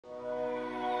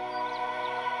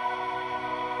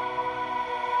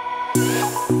Hello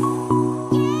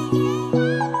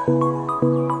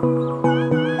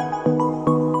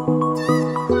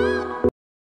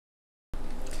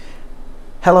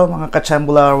mga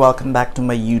kachambular, welcome back to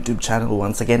my YouTube channel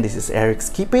once again. This is Eric's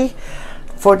Kipi.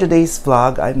 For today's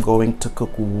vlog, I'm going to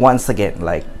cook once again,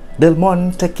 like Del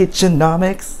Monte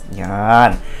Kitchenomics.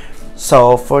 Yan.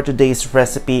 So for today's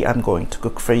recipe, I'm going to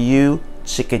cook for you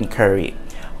chicken curry.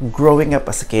 Growing up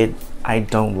as a kid, I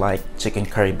don't like chicken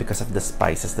curry because of the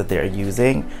spices that they're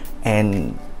using,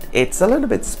 and it's a little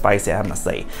bit spicy, I must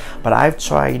say. But I've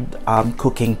tried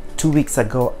cooking 2 weeks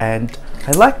ago and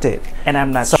I liked it, and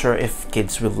I'm not sure if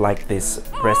kids will like this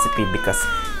recipe because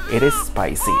it is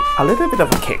spicy, a little bit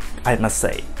of a kick, I must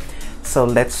say. So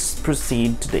let's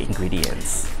proceed to the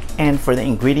ingredients. And for the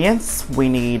ingredients, we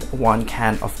need 1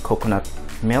 can of coconut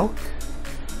milk,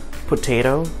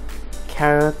 potato,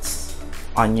 carrots,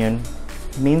 onion,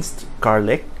 minced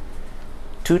garlic,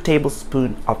 2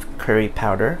 tablespoons of curry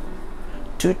powder,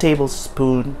 2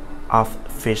 tablespoons of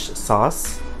fish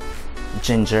sauce,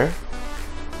 ginger,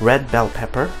 red bell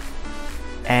pepper,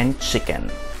 and chicken.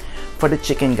 For the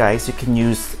chicken, guys, you can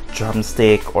use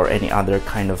drumstick or any other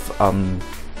kind of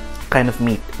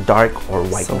meat, dark or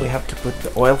white. So we have to put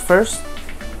the oil first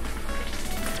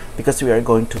because we are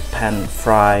going to pan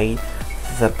fry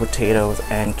the potatoes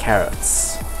and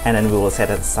carrots, and then we will set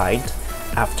it aside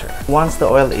after. Once the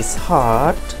oil is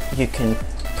hot, you can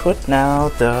put now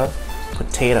the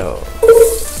potato.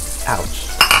 Ouch.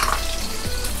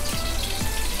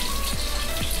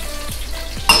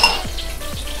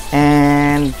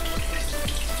 And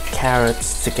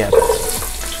carrots together.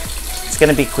 It's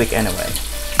gonna be quick anyway.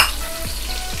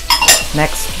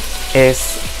 Next is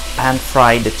pan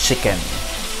fry the chicken,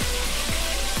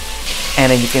 and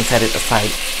then you can set it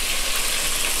aside.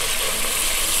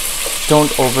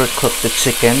 Don't overcook the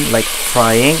chicken like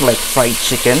frying, like fried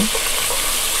chicken.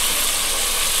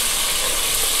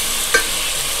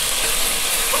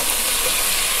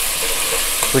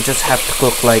 We just have to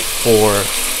cook like for,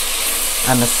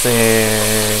 I must say,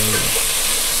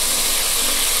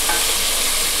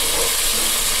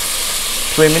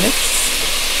 3 minutes.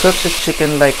 Cook the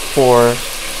chicken like for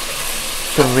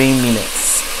 3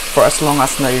 minutes. For as long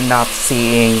as you're not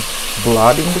seeing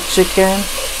blood in the chicken,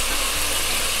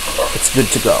 it's good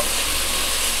to go.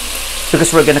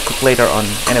 Because we're gonna cook later on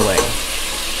anyway.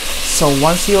 So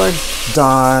once you are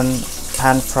done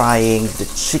pan frying the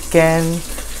chicken,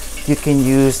 you can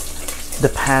use the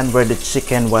pan where the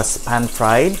chicken was pan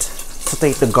fried.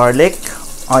 Saute the garlic,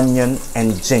 onion,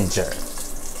 and ginger.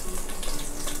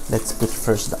 Let's put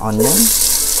first the onion.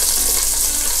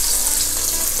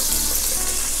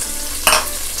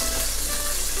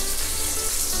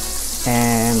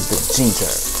 And the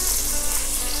ginger.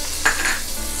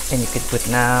 And you can put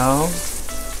now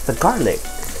the garlic.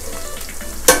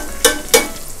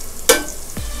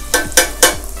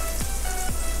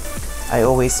 I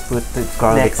always put the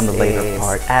garlic on the later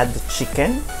part. Add the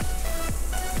chicken,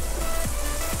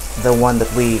 the one that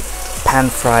we pan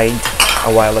fried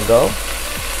a while ago.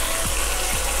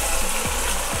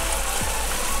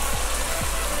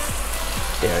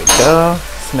 There you go.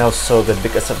 Smells so good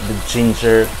because of the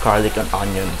ginger, garlic, and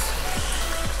onions.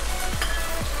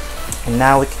 And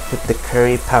now we can put the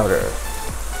curry powder.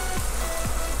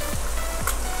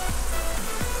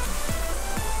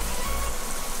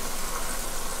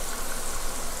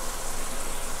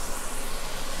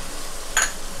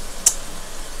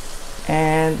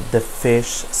 And the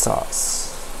fish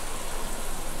sauce.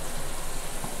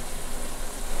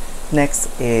 Next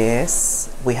is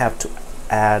we have to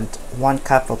add 1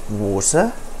 cup of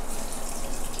water.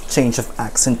 Change of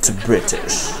accent to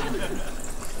British.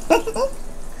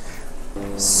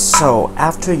 So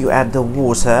after you add the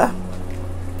water,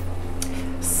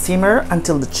 simmer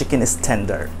until the chicken is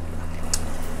tender.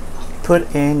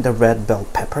 Put in the red bell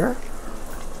pepper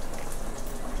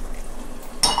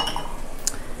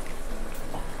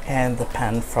and the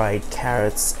pan fried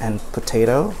carrots and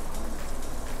potato.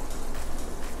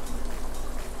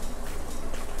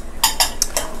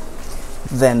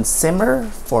 Then simmer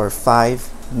for 5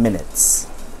 minutes.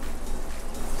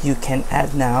 You can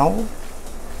add now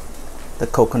the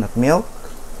coconut milk,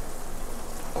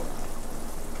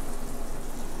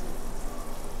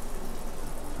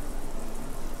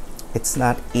 it's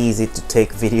not easy to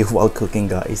take video while cooking,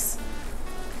 guys.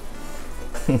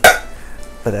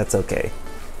 But that's okay.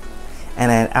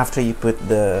 And then after you put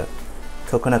the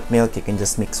coconut milk, you can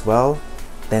just mix well,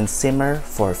 then simmer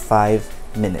for 5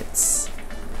 minutes.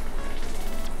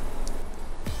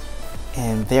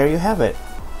 And there you have it.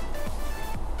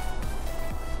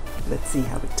 Let's see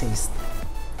how it tastes.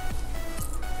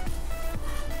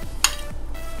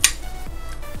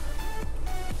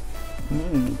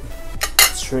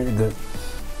 It's really good.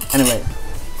 Anyway,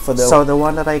 so the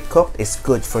one that I cooked is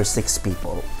good for 6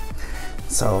 people.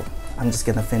 So I'm just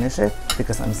gonna finish it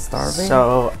because I'm starving.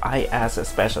 So I asked a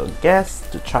special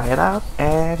guest to try it out,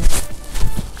 and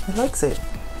he likes it.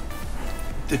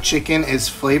 The chicken is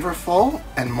flavorful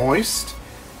and moist,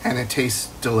 and it tastes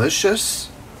delicious.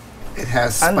 It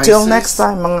has spices. Until next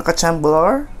time, mga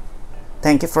kachambular,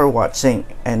 thank you for watching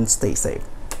and stay safe.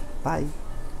 Bye.